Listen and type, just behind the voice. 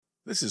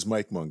This is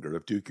Mike Munger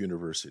of Duke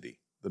University,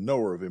 the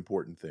knower of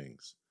important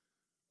things.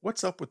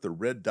 What's up with the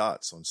red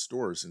dots on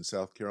stores in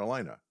South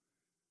Carolina?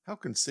 How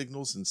can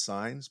signals and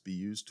signs be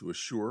used to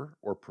assure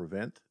or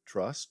prevent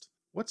trust?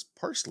 What's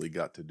Parsley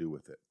got to do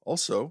with it?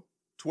 Also,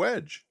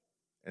 Twedge,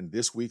 and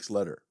this week's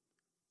letter.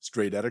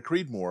 Straight out of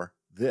Creedmoor,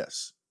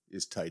 this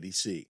is Tidy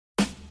C.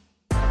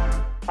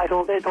 I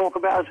thought they talk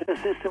about a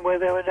system where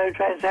there were no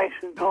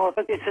transaction costs,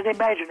 but it's an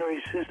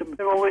imaginary system.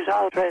 There always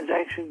are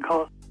transaction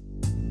costs.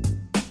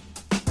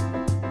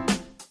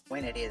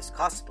 When it is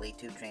costly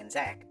to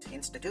transact,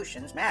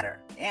 institutions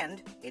matter,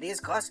 and it is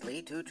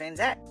costly to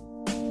transact.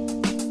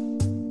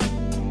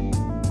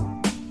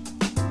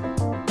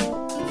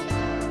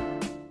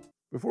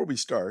 Before we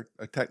start,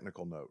 a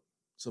technical note.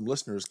 Some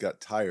listeners got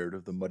tired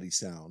of the muddy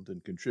sound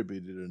and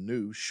contributed a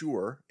new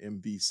Shure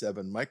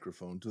MV7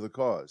 microphone to the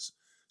cause.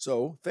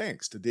 So,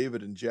 thanks to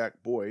David and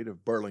Jack Boyd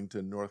of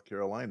Burlington, North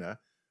Carolina,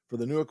 for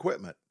the new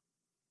equipment.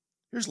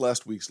 Here's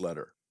last week's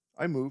letter.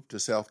 I moved to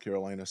South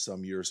Carolina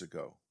some years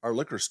ago. Our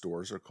liquor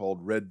stores are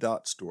called Red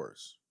Dot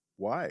stores.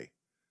 Why?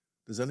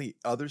 Does any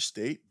other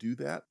state do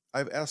that?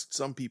 I've asked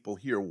some people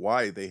here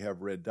why they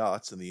have red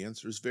dots, and the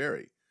answers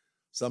vary.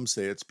 Some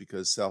say it's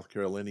because South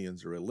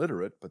Carolinians are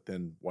illiterate, but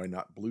then why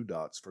not blue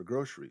dots for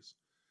groceries?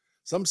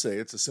 Some say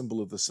it's a symbol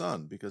of the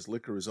sun because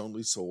liquor is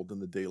only sold in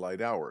the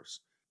daylight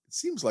hours. It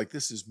seems like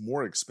this is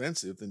more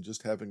expensive than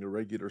just having a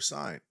regular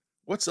sign.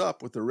 What's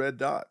up with the red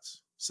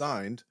dots?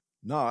 Signed,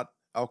 not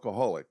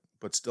alcoholic,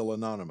 but still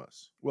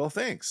anonymous. Well,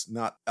 thanks,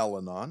 not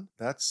Al-Anon.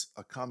 That's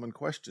a common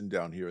question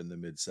down here in the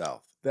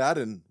Mid-South. That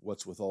and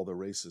what's with all the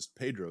racist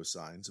Pedro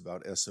signs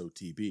about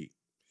SOTB.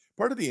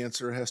 Part of the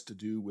answer has to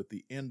do with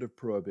the end of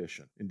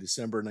Prohibition in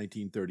December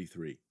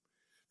 1933.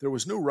 There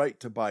was no right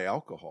to buy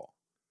alcohol.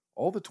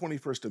 All the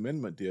 21st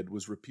Amendment did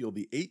was repeal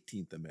the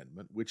 18th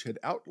Amendment, which had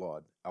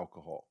outlawed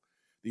alcohol.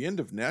 The end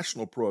of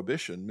national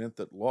prohibition meant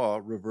that law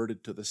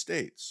reverted to the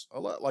states, a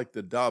lot like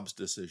the Dobbs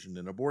decision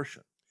in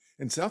abortion.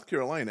 And South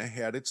Carolina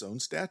had its own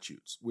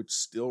statutes, which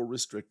still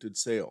restricted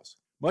sales.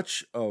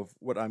 Much of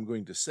what I'm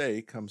going to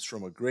say comes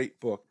from a great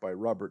book by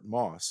Robert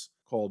Moss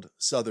called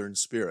Southern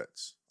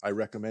Spirits. I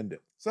recommend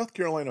it. South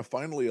Carolina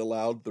finally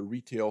allowed the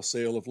retail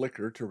sale of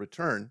liquor to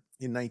return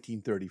in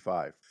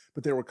 1935,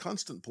 but there were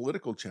constant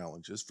political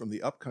challenges from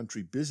the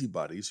upcountry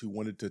busybodies who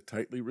wanted to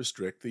tightly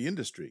restrict the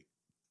industry.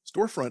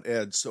 Storefront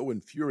ads so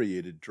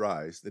infuriated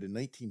Dries that in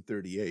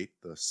 1938,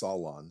 the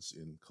salons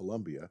in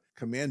Columbia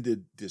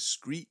commanded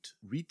discreet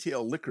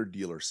retail liquor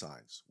dealer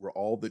signs were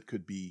all that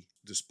could be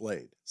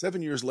displayed.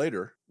 7 years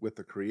later, with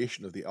the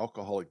creation of the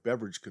Alcoholic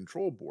Beverage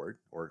Control Board,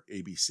 or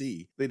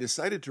ABC, they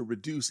decided to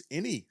reduce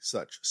any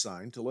such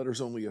sign to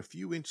letters only a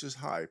few inches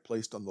high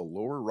placed on the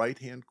lower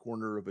right-hand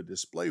corner of a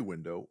display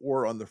window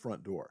or on the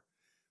front door.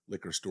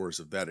 Liquor stores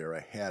of that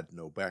era had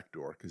no back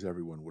door because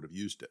everyone would have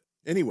used it.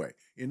 Anyway,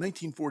 in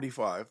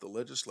 1945, the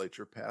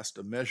legislature passed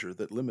a measure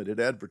that limited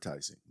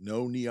advertising.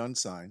 No neon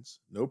signs,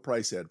 no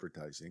price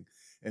advertising,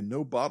 and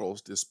no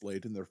bottles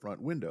displayed in their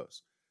front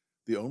windows.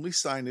 The only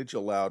signage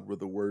allowed were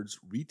the words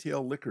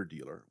retail liquor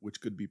dealer,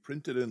 which could be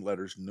printed in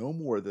letters no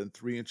more than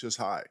 3 inches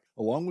high,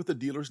 along with the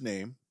dealer's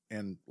name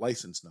and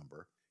license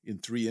number in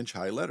 3-inch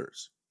high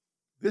letters.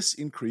 This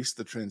increased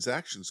the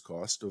transactions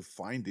cost of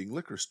finding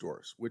liquor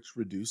stores, which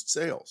reduced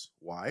sales.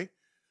 Why?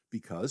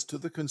 Because to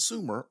the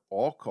consumer,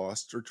 all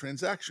costs are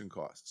transaction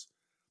costs.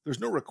 There's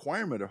no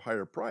requirement of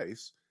higher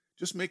price,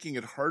 just making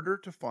it harder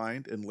to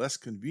find and less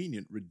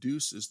convenient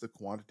reduces the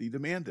quantity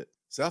demanded.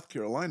 South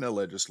Carolina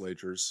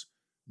legislatures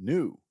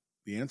knew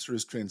the answer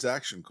is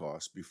transaction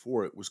costs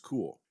before it was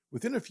cool.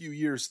 Within a few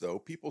years, though,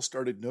 people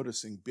started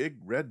noticing big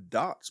red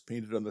dots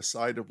painted on the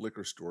side of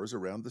liquor stores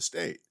around the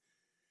state.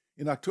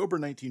 In October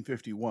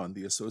 1951,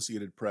 the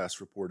Associated Press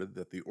reported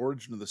that the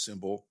origin of the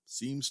symbol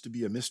seems to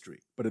be a mystery,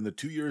 but in the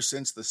 2 years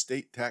since the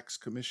State Tax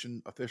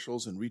Commission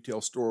officials and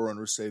retail store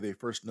owners say they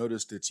first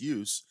noticed its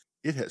use,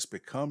 it has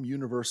become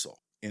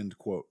universal. End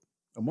quote.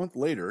 A month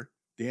later,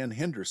 Dan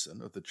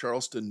Henderson of the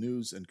Charleston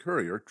News and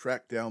Courier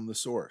tracked down the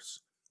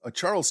source. A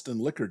Charleston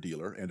liquor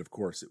dealer, and of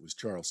course it was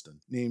Charleston,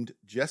 named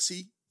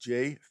Jesse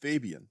J.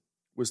 Fabian,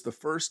 was the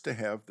first to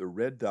have the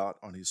red dot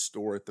on his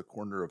store at the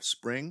corner of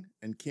Spring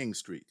and King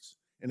Streets.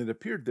 And it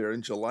appeared there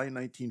in July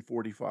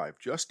 1945,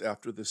 just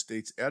after the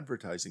state's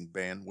advertising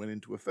ban went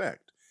into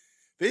effect.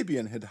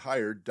 Fabian had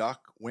hired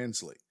Doc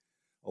Wansley,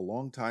 a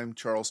longtime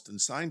Charleston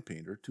sign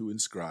painter, to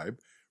inscribe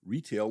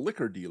retail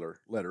liquor dealer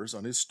letters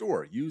on his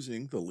store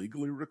using the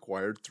legally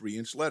required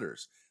 3-inch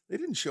letters. They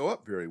didn't show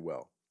up very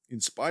well.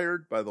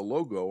 Inspired by the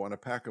logo on a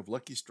pack of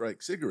Lucky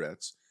Strike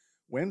cigarettes,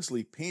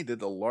 Wansley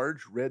painted a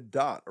large red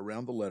dot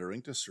around the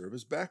lettering to serve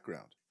as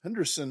background.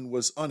 Henderson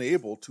was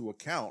unable to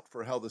account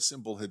for how the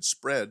symbol had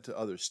spread to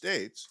other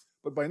states,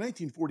 but by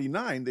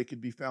 1949 they could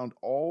be found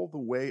all the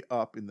way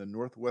up in the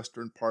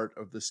northwestern part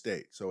of the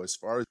state, so as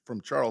far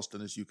from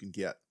Charleston as you can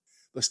get.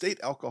 The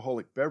State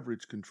Alcoholic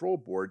Beverage Control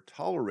Board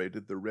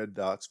tolerated the red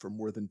dots for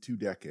more than 2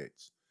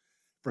 decades.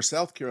 For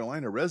South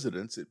Carolina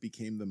residents, it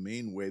became the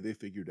main way they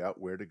figured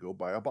out where to go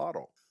buy a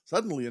bottle.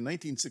 Suddenly, in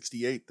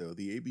 1968, though,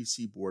 the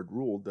ABC board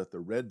ruled that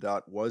the red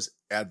dot was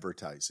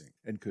advertising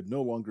and could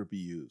no longer be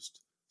used.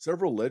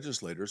 Several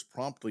legislators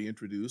promptly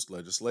introduced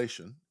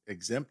legislation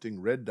exempting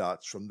red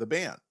dots from the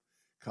ban,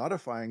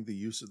 codifying the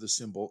use of the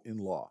symbol in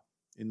law.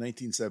 In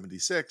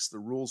 1976, the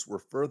rules were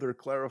further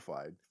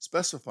clarified,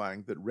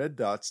 specifying that red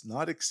dots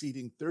not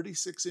exceeding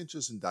 36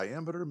 inches in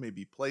diameter may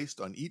be placed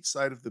on each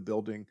side of the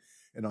building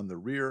and on the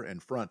rear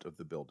and front of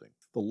the building.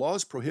 The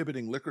laws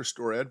prohibiting liquor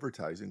store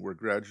advertising were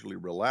gradually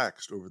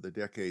relaxed over the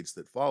decades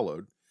that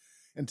followed,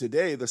 and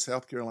today the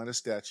South Carolina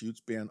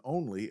statutes ban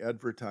only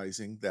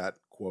advertising that,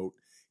 quote,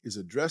 is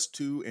addressed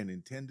to and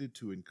intended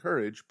to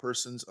encourage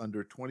persons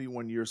under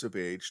 21 years of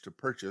age to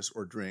purchase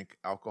or drink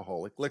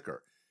alcoholic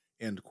liquor,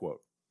 end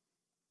quote.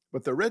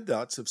 But the red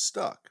dots have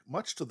stuck,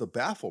 much to the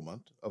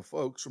bafflement of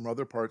folks from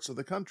other parts of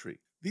the country.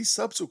 These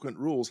subsequent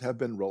rules have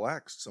been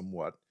relaxed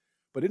somewhat,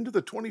 but into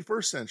the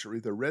 21st century,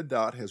 the red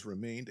dot has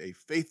remained a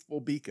faithful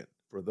beacon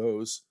for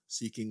those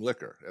seeking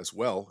liquor, as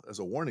well as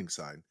a warning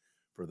sign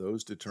for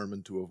those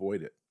determined to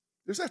avoid it.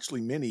 There's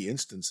actually many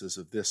instances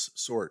of this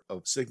sort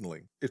of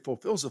signaling. It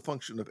fulfills a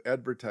function of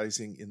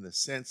advertising in the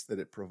sense that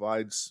it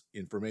provides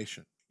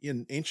information.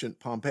 In ancient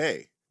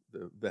Pompeii,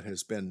 that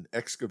has been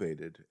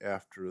excavated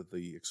after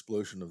the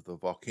explosion of the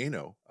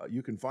volcano,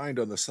 you can find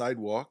on the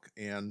sidewalk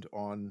and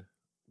on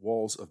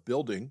walls of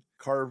building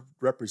carved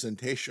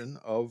representation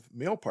of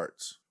male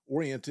parts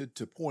oriented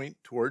to point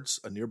towards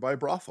a nearby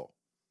brothel.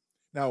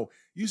 Now,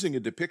 using a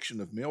depiction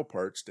of male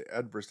parts to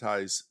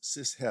advertise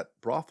cishet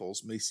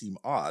brothels may seem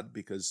odd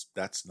because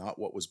that's not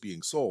what was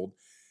being sold.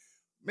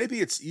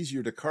 Maybe it's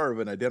easier to carve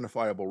an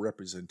identifiable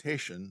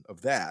representation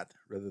of that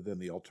rather than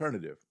the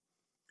alternative.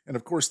 And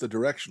of course, the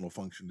directional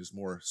function is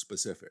more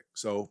specific.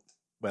 So,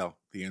 well,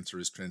 the answer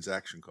is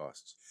transaction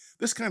costs.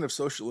 This kind of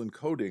social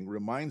encoding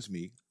reminds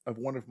me of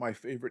one of my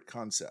favorite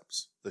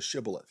concepts, the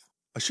shibboleth.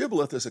 A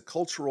shibboleth is a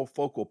cultural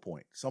focal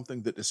point,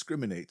 something that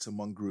discriminates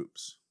among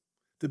groups.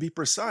 To be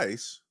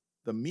precise,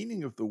 the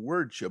meaning of the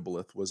word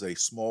shibboleth was a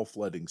small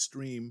flooding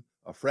stream,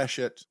 a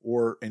freshet,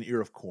 or an ear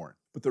of corn.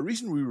 But the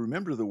reason we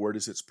remember the word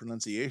is its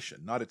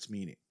pronunciation, not its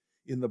meaning.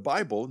 In the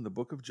Bible, in the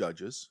book of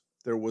Judges,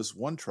 there was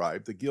one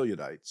tribe, the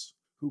Gileadites,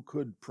 who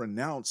could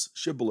pronounce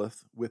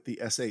shibboleth with the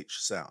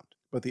SH sound.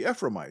 But the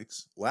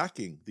Ephraimites,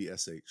 lacking the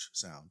SH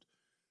sound,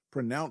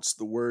 pronounced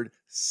the word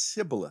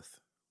sibboleth.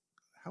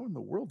 How in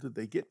the world did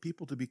they get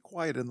people to be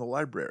quiet in the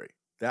library?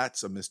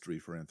 That's a mystery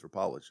for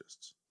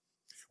anthropologists.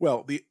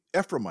 Well, the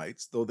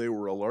Ephraimites, though they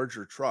were a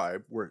larger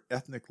tribe, were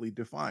ethnically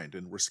defined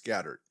and were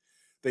scattered.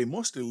 They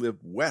mostly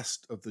lived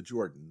west of the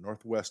Jordan,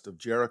 northwest of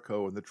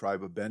Jericho and the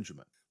tribe of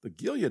Benjamin. The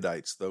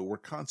Gileadites, though, were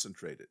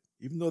concentrated.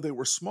 Even though they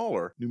were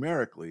smaller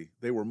numerically,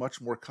 they were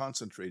much more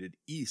concentrated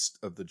east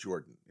of the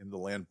Jordan, in the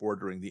land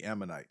bordering the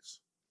Ammonites.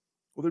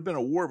 Well, there'd been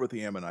a war with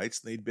the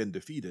Ammonites, and they'd been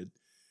defeated,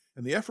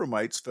 and the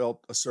Ephraimites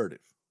felt assertive.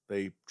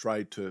 They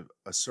tried to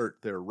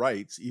assert their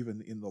rights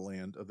even in the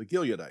land of the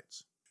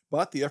Gileadites.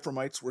 But the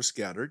Ephraimites were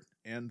scattered,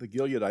 and the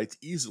Gileadites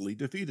easily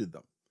defeated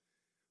them.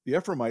 The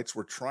Ephraimites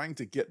were trying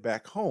to get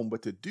back home,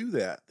 but to do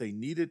that, they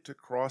needed to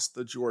cross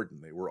the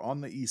Jordan. They were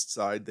on the east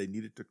side. They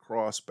needed to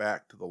cross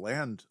back to the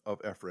land of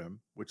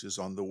Ephraim, which is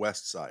on the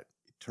west side.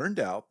 It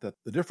turned out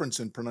that the difference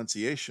in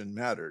pronunciation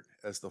mattered,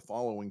 as the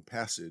following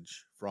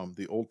passage from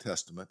the Old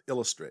Testament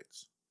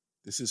illustrates.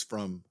 This is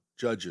from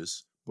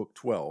Judges, book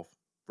 12,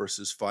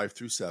 verses 5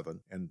 through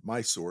 7, and my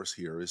source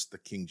here is the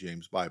King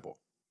James Bible.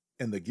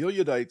 And the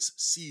Gileadites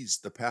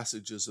seized the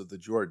passages of the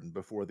Jordan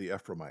before the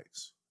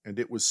Ephraimites. And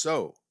it was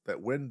so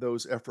that when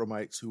those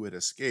Ephraimites who had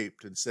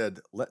escaped and said,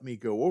 "Let me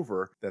go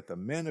over," that the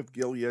men of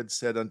Gilead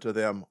said unto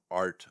them,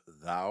 "Art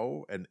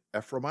thou an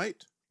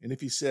Ephraimite?" And if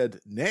he said,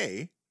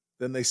 "Nay,"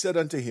 then they said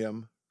unto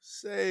him,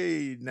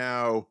 "Say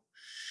now,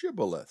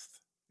 Shibboleth."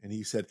 And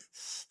he said,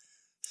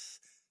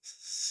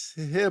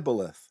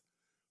 "Sibboleth,"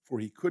 for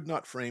he could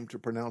not frame to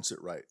pronounce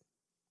it right.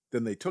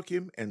 Then they took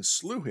him and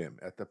slew him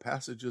at the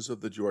passages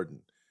of the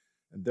Jordan.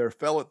 And there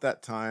fell at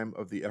that time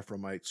of the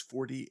Ephraimites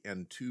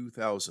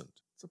 42,000.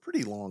 It's a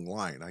pretty long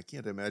line. I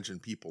can't imagine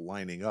people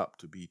lining up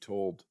to be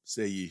told,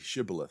 "Say ye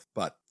Shibboleth,"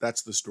 but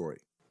that's the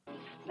story.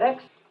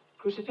 Next,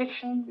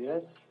 crucifixion.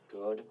 Yes,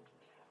 good.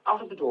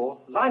 Out of the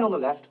door, line on the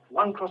left,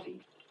 one cross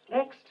each.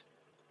 Next,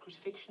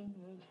 crucifixion.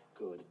 Yes,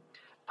 good.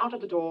 Out of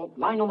the door,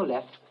 line on the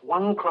left,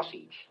 one cross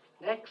each.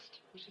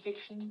 Next,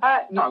 crucifixion.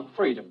 No,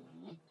 freedom.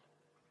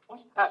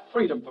 What?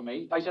 Freedom for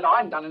me. They said I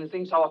hadn't done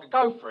anything, so I could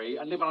go free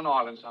and live on an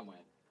island somewhere.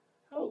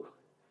 Oh,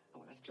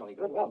 that's jolly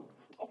good. Well,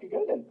 off you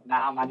go then.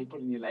 Nah, I'm only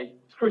pulling your leg.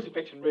 It's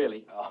crucifixion,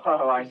 really.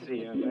 Oh, I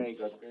see. Very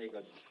good, very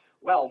good.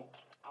 Well,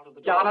 out of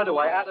the door. Yeah, I know the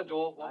way. Out the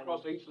door, one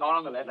cross each, line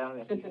on the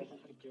left. Thank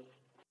you.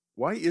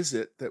 Why is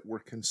it that we're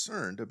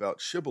concerned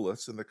about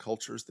shibboleths and the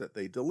cultures that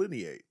they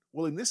delineate?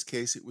 Well, in this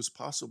case, it was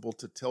possible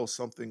to tell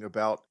something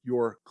about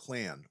your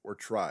clan or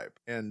tribe,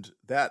 and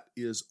that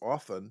is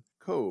often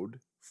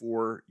code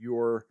for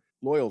your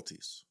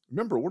loyalties.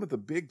 Remember, one of the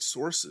big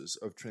sources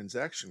of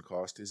transaction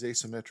cost is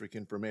asymmetric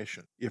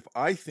information. If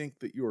I think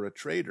that you're a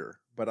traitor,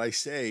 but I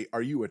say,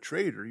 "Are you a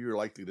traitor?" you're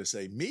likely to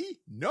say,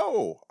 "Me?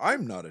 No,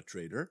 I'm not a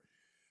traitor."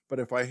 But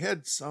if I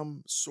had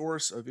some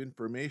source of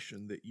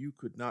information that you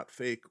could not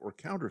fake or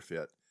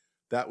counterfeit,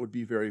 that would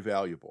be very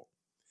valuable.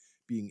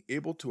 Being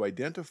able to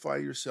identify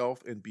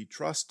yourself and be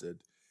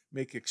trusted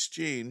make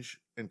exchange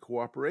and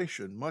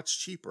cooperation much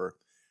cheaper,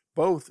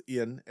 both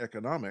in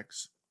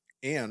economics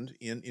and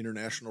in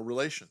international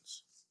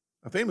relations.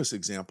 A famous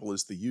example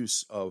is the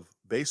use of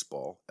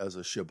baseball as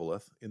a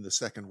shibboleth in the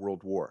Second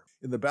World War.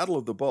 In the Battle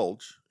of the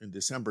Bulge in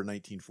December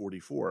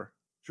 1944,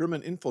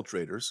 German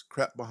infiltrators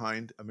crept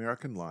behind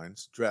American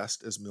lines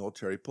dressed as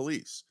military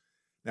police.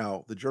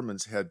 Now, the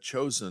Germans had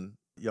chosen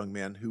young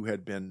men who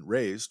had been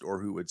raised or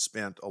who had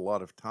spent a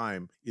lot of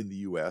time in the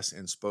U.S.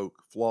 and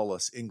spoke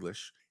flawless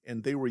English,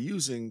 and they were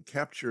using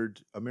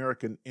captured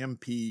American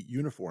MP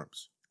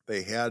uniforms.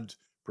 They had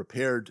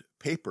prepared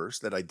papers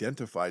that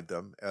identified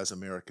them as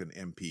American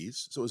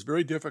MPs, so it was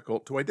very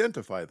difficult to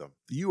identify them.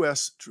 The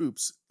U.S.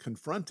 troops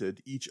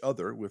confronted each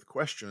other with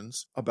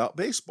questions about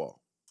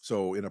baseball.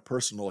 So in a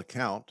personal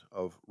account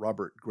of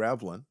Robert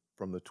Gravlin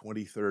from the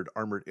 23rd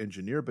Armored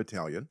Engineer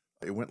Battalion,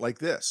 it went like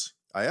this.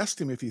 I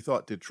asked him if he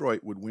thought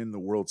Detroit would win the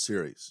World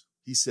Series.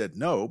 He said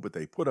no, but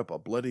they put up a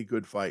bloody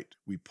good fight.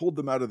 We pulled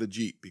them out of the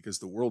Jeep because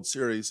the World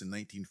Series in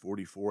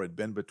 1944 had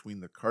been between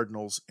the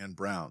Cardinals and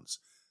Browns.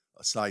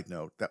 A side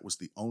note, that was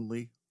the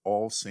only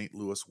all-St.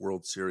 Louis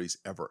World Series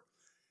ever.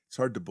 It's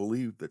hard to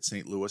believe that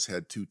St. Louis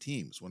had two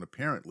teams, when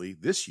apparently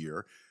this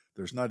year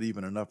there's not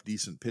even enough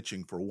decent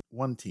pitching for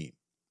one team.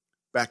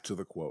 Back to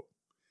the quote.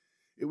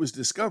 It was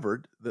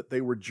discovered that they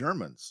were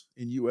Germans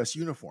in U.S.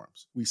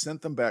 uniforms. We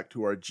sent them back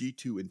to our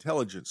G2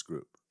 intelligence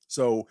group.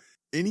 So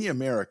any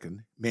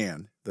American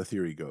man, the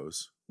theory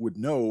goes, would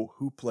know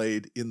who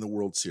played in the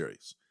World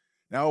Series.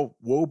 Now,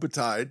 woe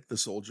betide the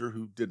soldier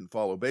who didn't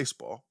follow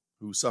baseball,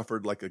 who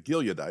suffered like a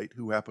Gileadite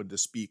who happened to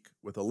speak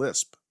with a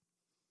lisp.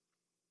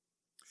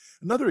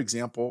 Another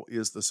example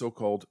is the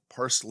so-called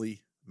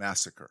Parsley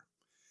Massacre.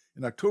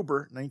 In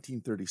October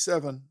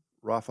 1937,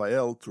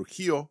 Rafael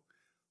Trujillo,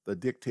 the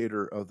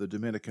dictator of the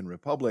Dominican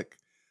Republic,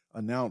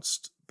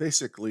 announced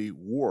basically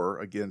war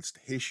against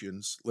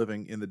Haitians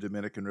living in the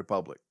Dominican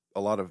Republic. A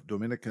lot of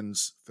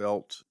Dominicans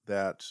felt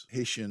that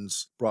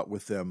Haitians brought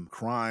with them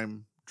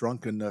crime,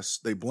 drunkenness.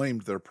 They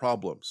blamed their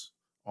problems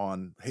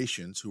on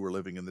Haitians who were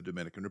living in the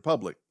Dominican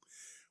Republic.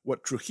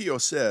 What Trujillo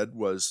said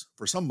was,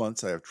 for some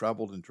months I have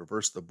traveled and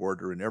traversed the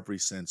border in every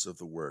sense of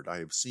the word. I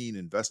have seen,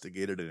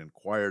 investigated, and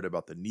inquired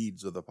about the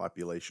needs of the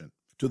population.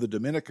 To the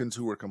Dominicans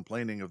who were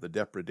complaining of the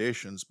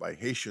depredations by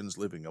Haitians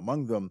living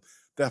among them,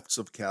 thefts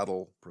of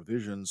cattle,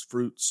 provisions,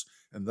 fruits,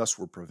 and thus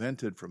were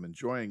prevented from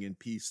enjoying in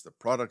peace the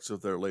products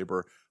of their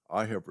labor,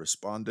 I have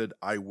responded,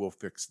 I will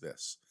fix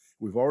this.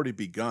 We've already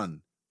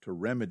begun to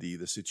remedy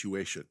the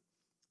situation.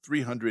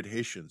 300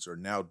 Haitians are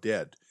now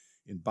dead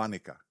in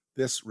Banica.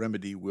 This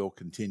remedy will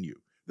continue.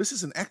 This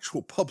is an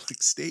actual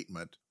public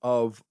statement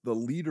of the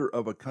leader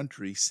of a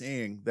country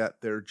saying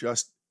that they're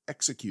just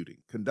executing,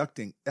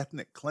 conducting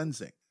ethnic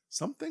cleansing.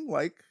 Something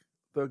like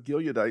the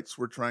Gileadites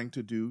were trying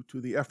to do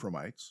to the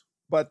Ephraimites.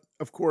 But,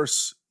 of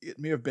course, it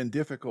may have been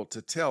difficult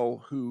to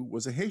tell who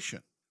was a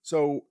Haitian.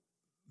 So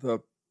the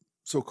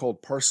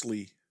so-called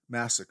Parsley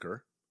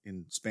Massacre,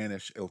 in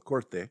Spanish El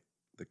Corte,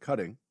 the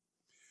cutting,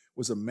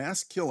 was a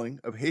mass killing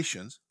of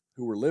Haitians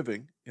who were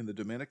living in the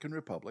Dominican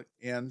Republic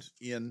and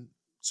in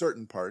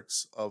certain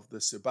parts of the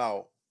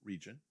Cibao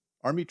region.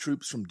 Army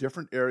troops from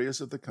different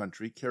areas of the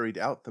country carried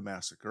out the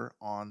massacre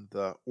on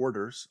the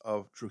orders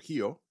of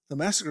Trujillo. The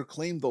massacre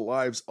claimed the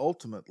lives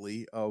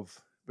ultimately of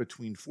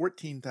between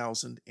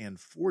 14,000 and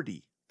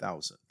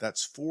 40,000.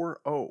 That's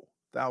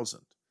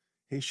 40,000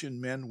 Haitian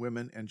men,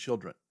 women, and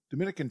children.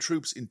 Dominican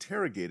troops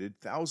interrogated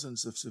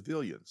thousands of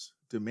civilians,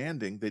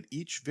 demanding that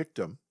each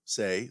victim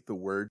say the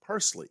word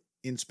parsley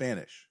in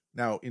Spanish.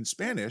 Now, in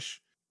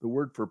Spanish, the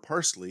word for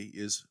parsley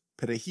is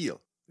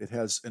perejil. It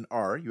has an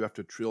R, you have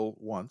to trill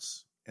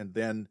once, and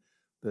then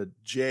the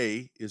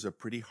J is a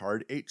pretty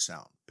hard H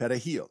sound,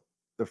 perejil.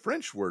 The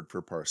French word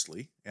for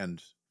parsley,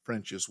 and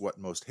French is what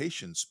most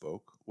Haitians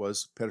spoke,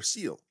 was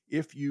persil.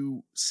 If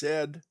you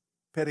said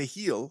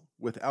perejil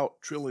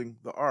without trilling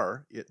the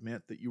R, it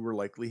meant that you were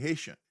likely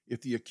Haitian.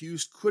 If the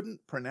accused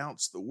couldn't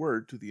pronounce the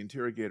word to the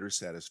interrogator's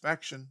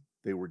satisfaction,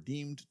 they were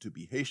deemed to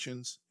be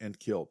Haitians and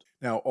killed.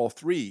 Now, all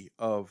three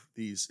of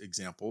these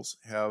examples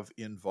have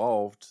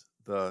involved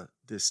the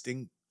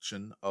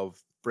distinction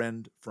of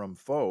friend from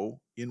foe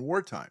in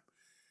wartime.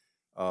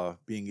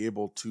 Being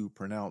able to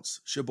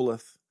pronounce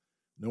shibboleth,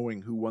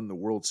 knowing who won the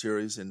World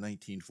Series in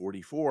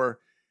 1944,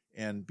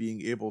 and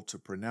being able to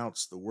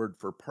pronounce the word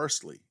for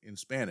parsley in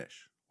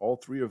Spanish. All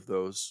three of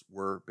those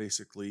were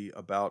basically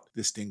about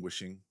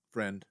distinguishing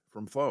friend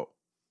from foe.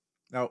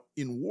 Now,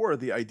 in war,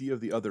 the idea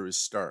of the other is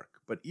stark,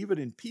 but even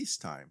in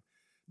peacetime,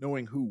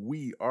 knowing who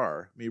we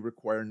are may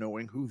require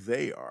knowing who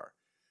they are,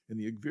 and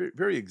the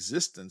very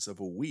existence of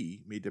a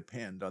we may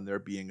depend on there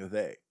being a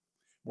they.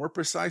 More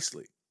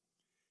precisely,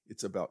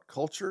 it's about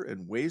culture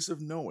and ways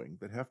of knowing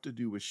that have to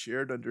do with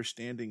shared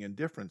understanding and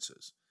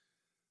differences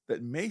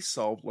that may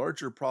solve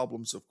larger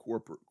problems of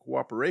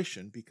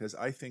cooperation because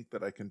I think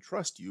that I can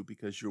trust you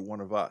because you're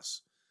one of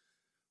us.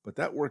 But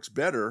that works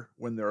better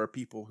when there are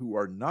people who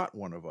are not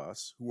one of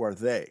us, who are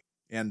they.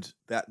 And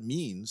that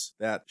means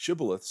that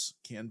shibboleths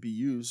can be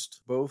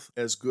used both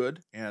as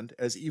good and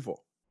as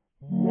evil.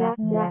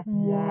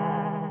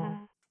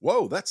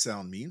 Whoa, that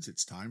sound means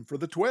it's time for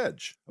the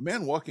twedge. A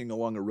man walking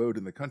along a road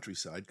in the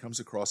countryside comes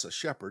across a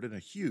shepherd and a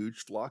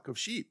huge flock of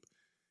sheep.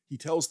 He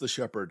tells the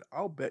shepherd,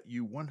 "I'll bet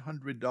you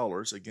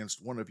 $100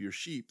 against one of your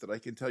sheep that I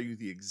can tell you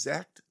the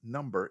exact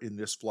number in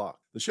this flock."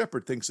 The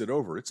shepherd thinks it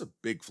over. It's a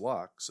big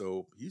flock,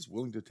 so he's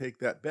willing to take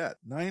that bet.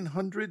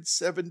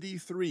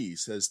 973,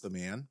 says the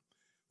man.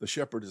 The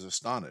shepherd is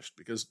astonished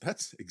because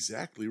that's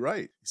exactly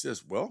right. He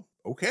says, "Well,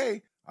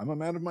 okay, I'm a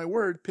man of my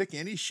word. Pick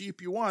any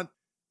sheep you want."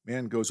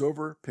 Man goes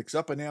over, picks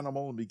up an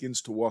animal, and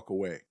begins to walk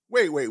away.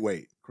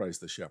 Wait, cries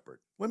the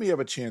shepherd. "Let me have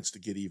a chance to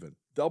get even.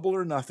 Double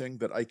or nothing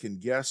that I can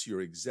guess your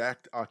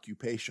exact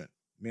occupation."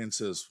 Man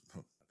says,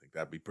 "I think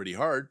that'd be pretty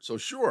hard, so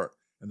sure."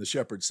 And the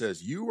shepherd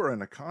says, "You are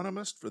an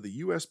economist for the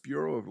U.S.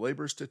 Bureau of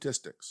Labor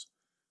Statistics."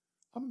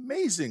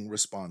 "Amazing,"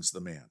 responds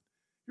the man.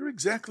 "You're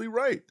exactly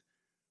right.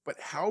 But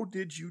how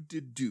did you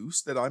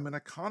deduce that I'm an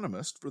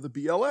economist for the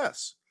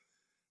BLS?"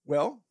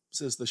 "Well,"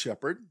 says the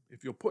shepherd,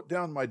 "if you'll put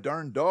down my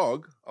darn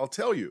dog, I'll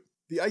tell you."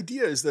 The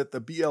idea is that the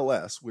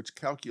BLS, which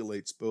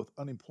calculates both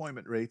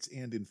unemployment rates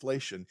and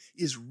inflation,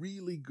 is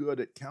really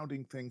good at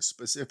counting things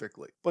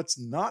specifically, but's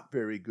not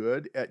very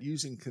good at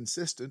using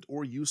consistent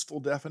or useful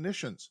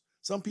definitions.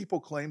 Some people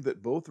claim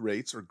that both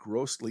rates are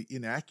grossly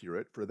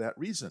inaccurate for that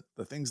reason.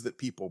 The things that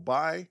people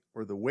buy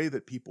or the way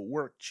that people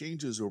work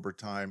changes over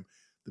time.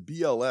 The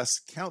BLS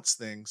counts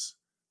things,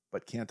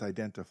 but can't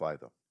identify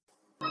them.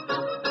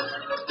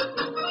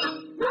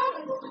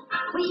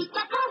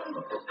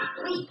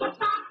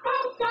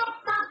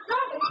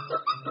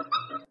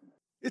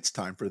 It's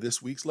time for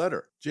this week's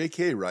letter.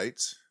 J.K.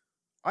 writes,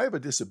 "I have a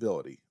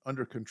disability,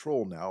 under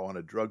control now on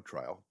a drug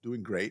trial,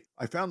 doing great.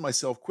 I found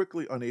myself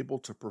quickly unable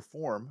to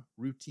perform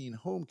routine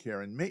home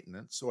care and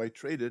maintenance, so I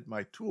traded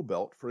my tool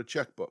belt for a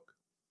checkbook.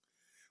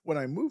 When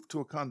I moved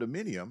to a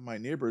condominium, my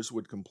neighbors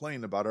would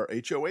complain about our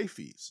HOA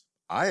fees.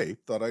 I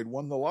thought I'd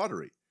won the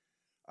lottery.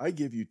 I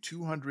give you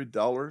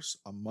 $200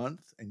 a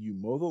month and you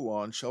mow the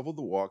lawn, shovel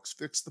the walks,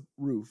 fix the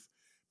roof,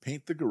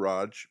 paint the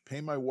garage,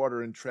 pay my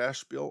water and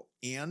trash bill,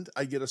 and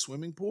I get a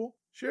swimming pool?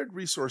 Shared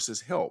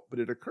resources help, but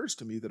it occurs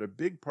to me that a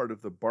big part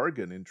of the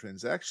bargain in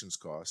transactions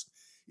cost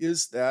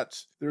is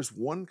that there's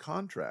one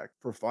contract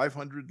for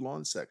 500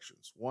 lawn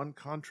sections, one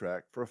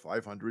contract for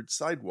 500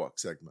 sidewalk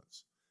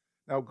segments.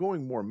 Now,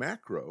 going more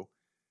macro,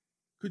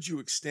 could you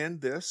extend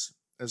this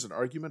as an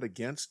argument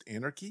against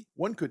anarchy?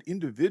 One could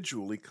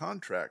individually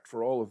contract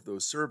for all of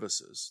those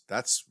services.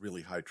 That's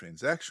really high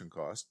transaction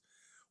cost.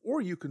 Or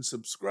you can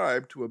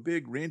subscribe to a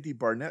big Randy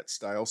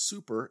Barnett-style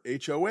super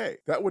HOA.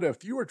 That would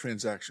have fewer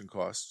transaction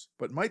costs,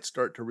 but might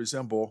start to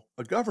resemble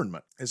a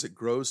government as it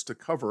grows to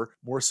cover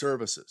more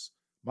services.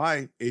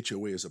 My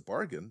HOA is a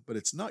bargain, but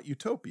it's not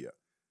utopia.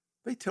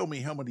 They tell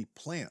me how many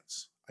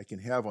plants I can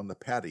have on the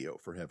patio,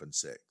 for heaven's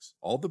sakes.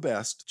 All the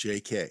best,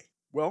 J.K.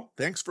 Well,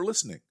 thanks for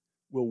listening.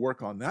 We'll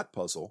work on that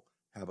puzzle,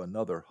 have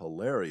another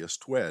hilarious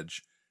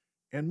twedge,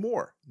 and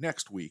more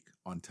next week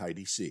on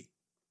Tidy C.